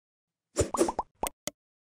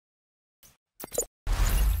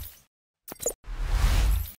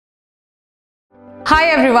Hi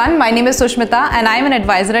everyone, my name is Sushmita and I am an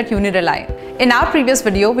advisor at Unirely. In our previous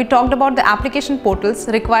video, we talked about the application portals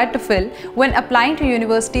required to fill when applying to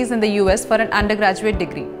universities in the US for an undergraduate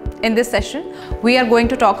degree. In this session, we are going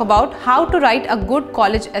to talk about how to write a good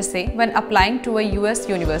college essay when applying to a US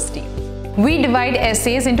university. We divide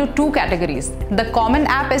essays into two categories, the Common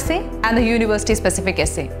App essay and the university-specific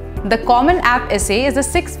essay. The Common App essay is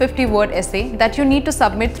a 650-word essay that you need to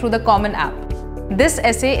submit through the Common App. This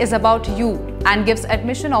essay is about you and gives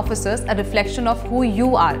admission officers a reflection of who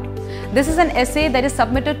you are. This is an essay that is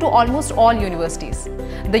submitted to almost all universities.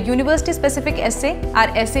 The university-specific essay are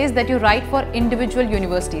essays that you write for individual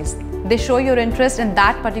universities. They show your interest in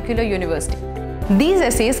that particular university. These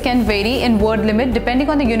essays can vary in word limit depending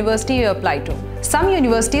on the university you apply to. Some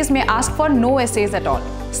universities may ask for no essays at all.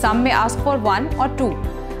 Some may ask for 1 or 2,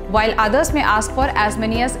 while others may ask for as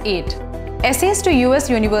many as 8. Essays to US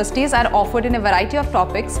universities are offered in a variety of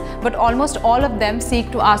topics, but almost all of them seek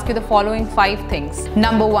to ask you the following 5 things.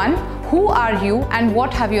 Number 1, who are you and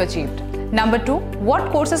what have you achieved? Number 2,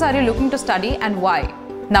 what courses are you looking to study and why?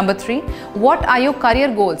 Number 3, what are your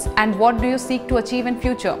career goals and what do you seek to achieve in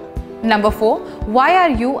future? Number 4, why are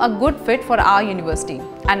you a good fit for our university?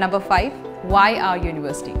 And number 5, why our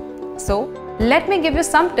university? So, let me give you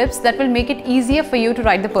some tips that will make it easier for you to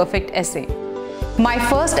write the perfect essay. My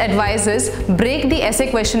first advice is break the essay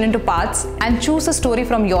question into parts and choose a story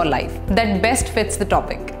from your life that best fits the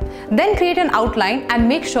topic. Then create an outline and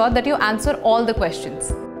make sure that you answer all the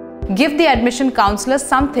questions. Give the admission counselors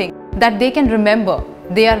something that they can remember.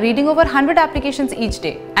 They are reading over 100 applications each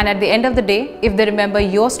day, and at the end of the day, if they remember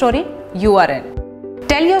your story, you are in.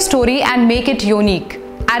 Tell your story and make it unique.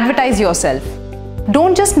 Advertise yourself.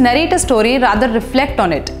 Don't just narrate a story, rather reflect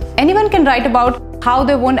on it. Anyone can write about how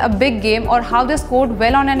they won a big game or how they scored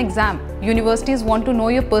well on an exam. Universities want to know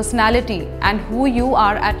your personality and who you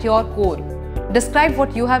are at your core. Describe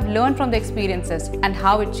what you have learned from the experiences and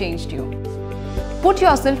how it changed you. Put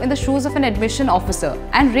yourself in the shoes of an admission officer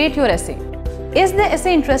and rate your essay. Is the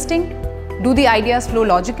essay interesting? Do the ideas flow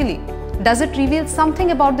logically? Does it reveal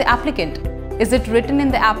something about the applicant? Is it written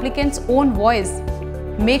in the applicant's own voice?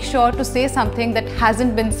 Make sure to say something that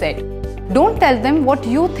hasn't been said. Don't tell them what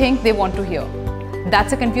you think they want to hear.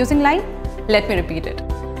 That's a confusing line? Let me repeat it.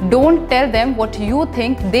 Don't tell them what you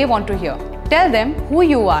think they want to hear. Tell them who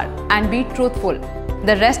you are and be truthful.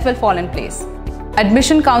 The rest will fall in place.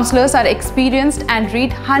 Admission counselors are experienced and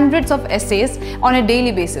read hundreds of essays on a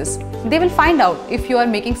daily basis. They will find out if you are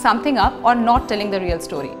making something up or not telling the real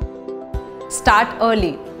story. Start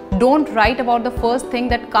early. Don't write about the first thing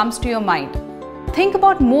that comes to your mind. Think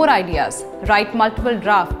about more ideas. Write multiple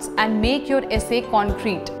drafts and make your essay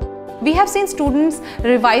concrete. We have seen students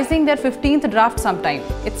revising their 15th draft sometime.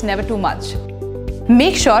 It's never too much.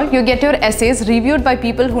 Make sure you get your essays reviewed by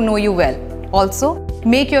people who know you well. Also,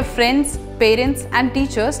 make your friends, parents and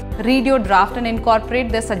teachers read your draft and incorporate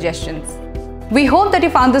their suggestions. We hope that you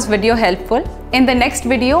found this video helpful. In the next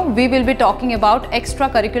video, we will be talking about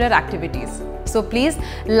extracurricular activities. So please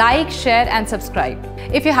like, share and subscribe.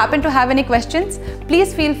 If you happen to have any questions,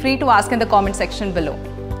 please feel free to ask in the comment section below.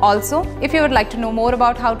 Also, if you would like to know more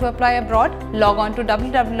about how to apply abroad, log on to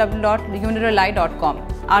www.unirely.com.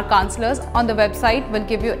 Our counselors on the website will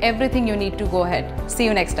give you everything you need to go ahead. See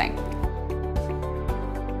you next time.